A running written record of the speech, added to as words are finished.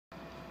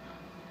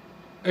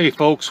Hey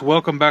folks,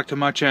 welcome back to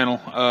my channel.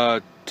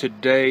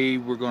 Today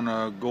we're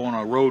gonna go on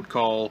a road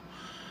call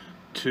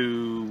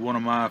to one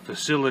of my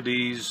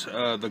facilities.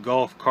 The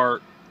golf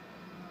cart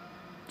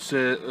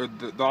said,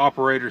 the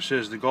operator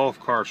says the golf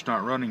cart's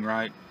not running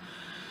right,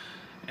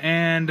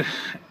 and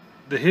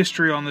the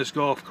history on this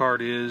golf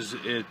cart is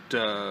this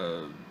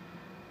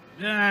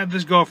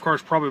golf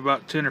cart's probably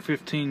about 10 or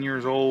 15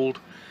 years old,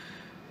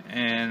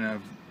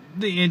 and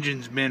the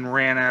engine's been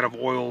ran out of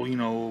oil, you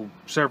know,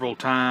 several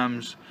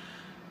times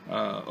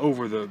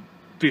over the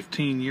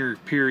 15-year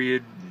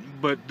period.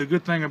 But the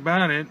good thing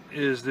about it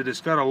is that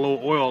it's got a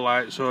low oil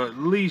light, so at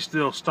least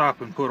they'll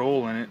stop and put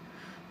oil in it,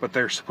 but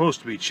they're supposed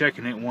to be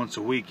checking it once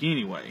a week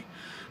anyway.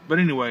 But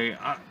anyway,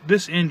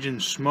 this engine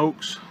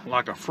smokes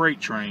like a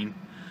freight train,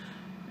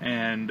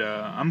 and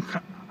I'm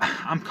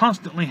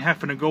constantly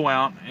having to go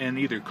out and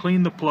either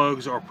clean the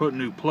plugs or put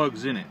new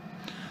plugs in it.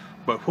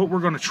 But what we're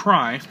going to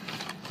try,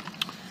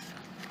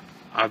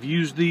 I've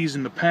used these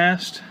in the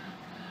past.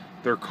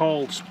 They're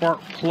called spark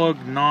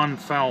plug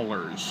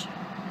non-foulers.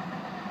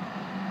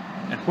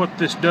 And what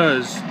this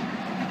does,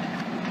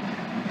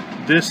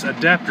 this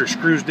adapter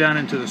screws down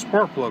into the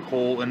spark plug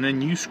hole, and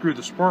then you screw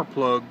the spark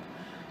plug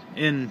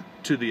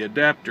into the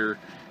adapter,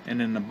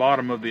 and in the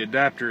bottom of the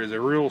adapter is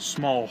a real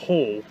small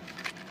hole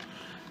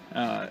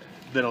that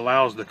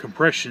allows the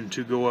compression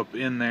to go up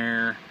in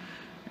there,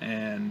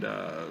 and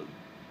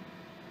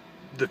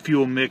the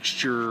fuel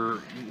mixture,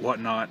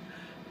 whatnot.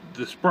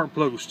 The spark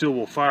plug still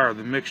will fire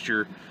the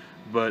mixture,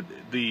 but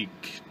the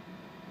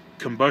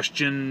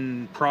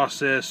combustion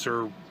process,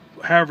 or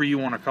however you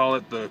want to call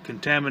it, the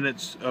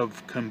contaminants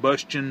of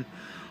combustion,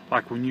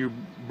 like when you're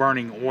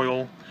burning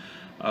oil,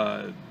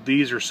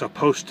 these are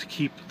supposed to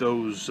keep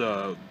those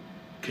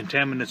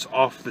contaminants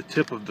off the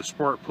tip of the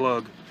spark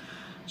plug.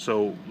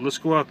 So let's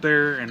go out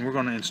there and we're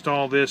going to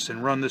install this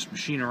and run this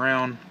machine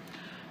around,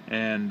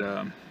 and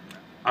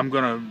I'm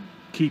going to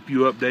keep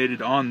you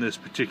updated on this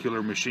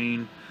particular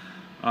machine.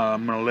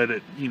 I'm going to let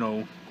it, you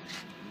know,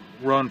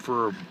 run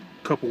for a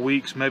couple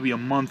weeks, maybe a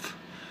month,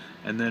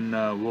 and then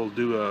we'll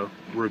do a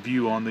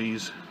review on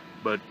these.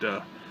 But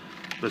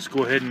let's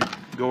go ahead and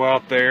go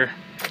out there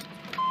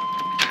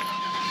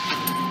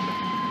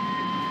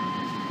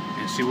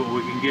and see what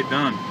we can get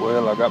done.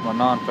 Well, I got my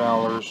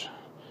non-foulers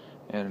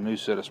and a new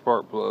set of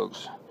spark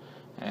plugs,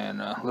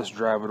 and let's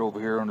drive it over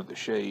here under the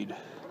shade.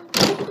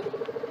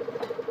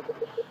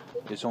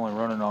 It's only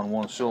running on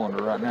one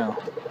cylinder right now.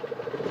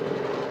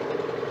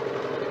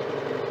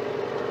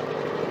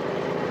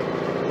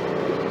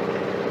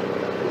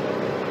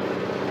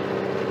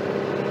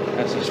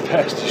 That's as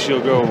fast as she'll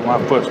go. My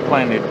foot's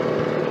planted.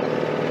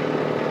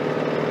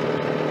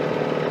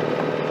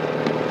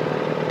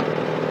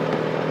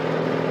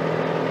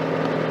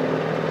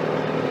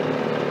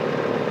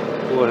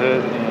 Go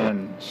ahead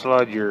and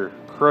slide your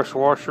crush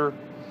washer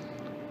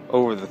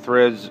over the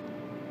threads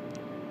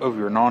of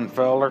your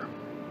non-fouler.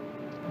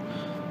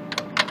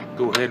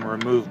 Go ahead and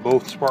remove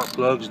both spark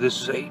plugs.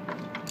 This is a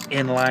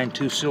inline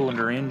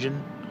 2-cylinder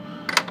engine.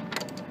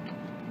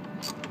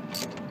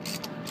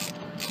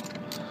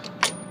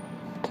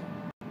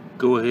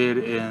 Go ahead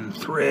and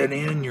thread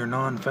in your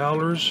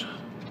non-foulers.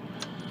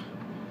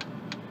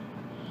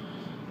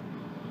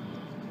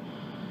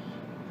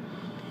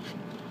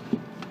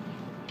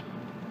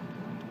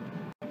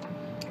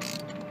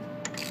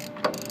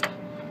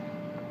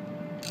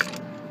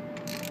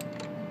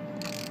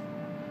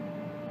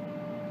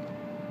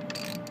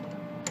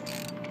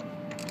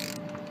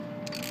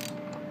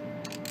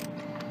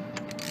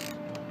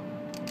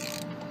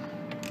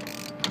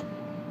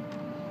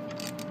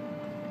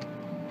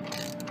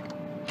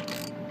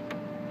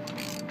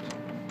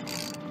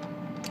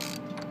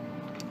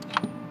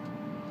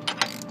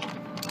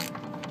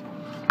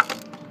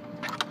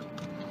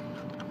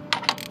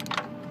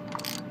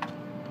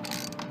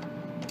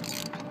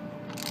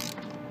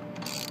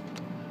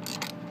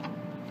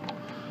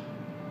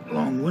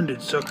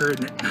 Long-winded sucker,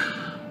 isn't it?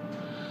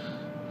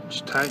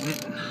 Just tighten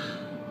it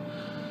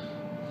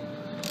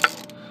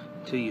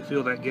until you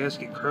feel that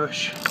gasket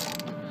crush.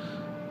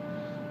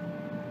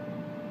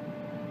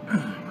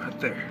 Right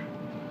there.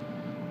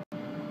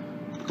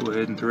 Go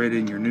ahead and thread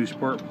in your new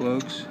spark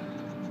plugs.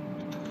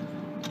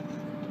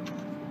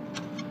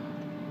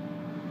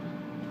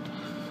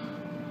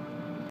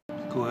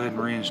 Go ahead and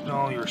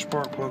reinstall your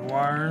spark plug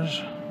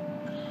wires.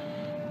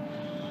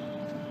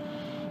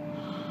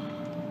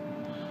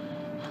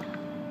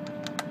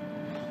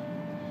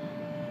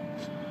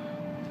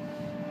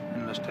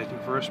 Let's take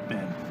it for a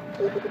spin.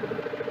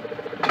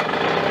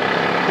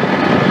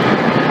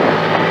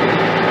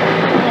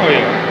 Oh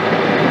yeah.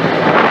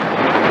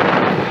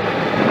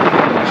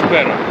 Much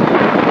better.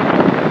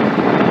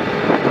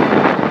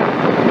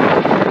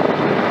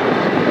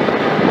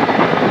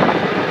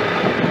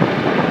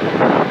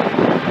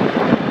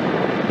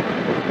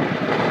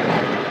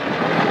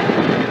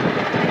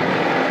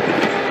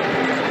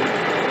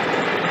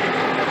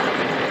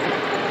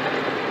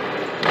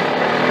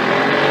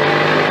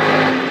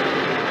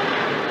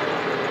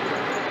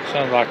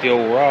 Sounds like the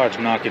old Raj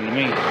knocking to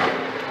me.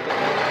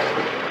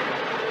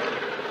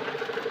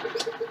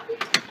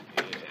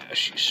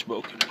 she's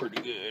smoking pretty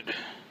good.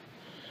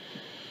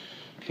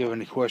 If you have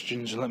any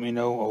questions, let me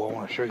know. Oh, I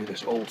want to show you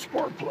this old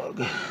spark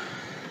plug.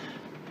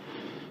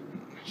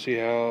 See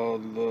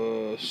how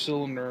the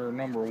cylinder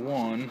number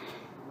 1,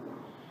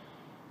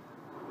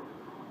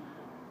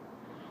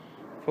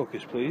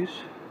 focus please,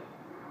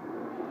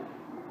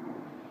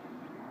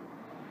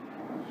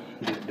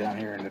 get it down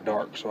here in the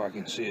dark so I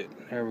can see it.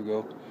 There we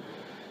go.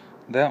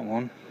 That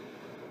one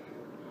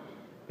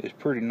is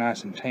pretty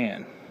nice and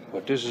tan,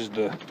 but this is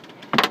the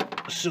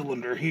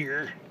cylinder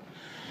here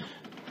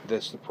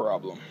that's the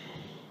problem.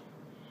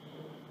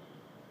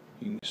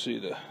 You can see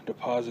the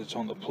deposits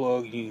on the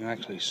plug. You can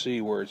actually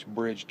see where it's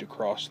bridged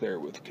across there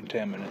with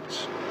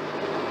contaminants.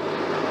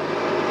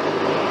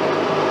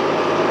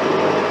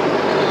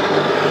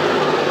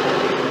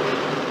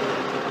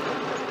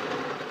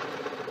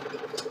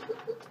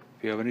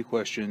 If you have any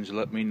questions,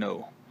 let me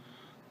know.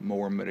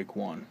 More Medic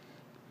 1.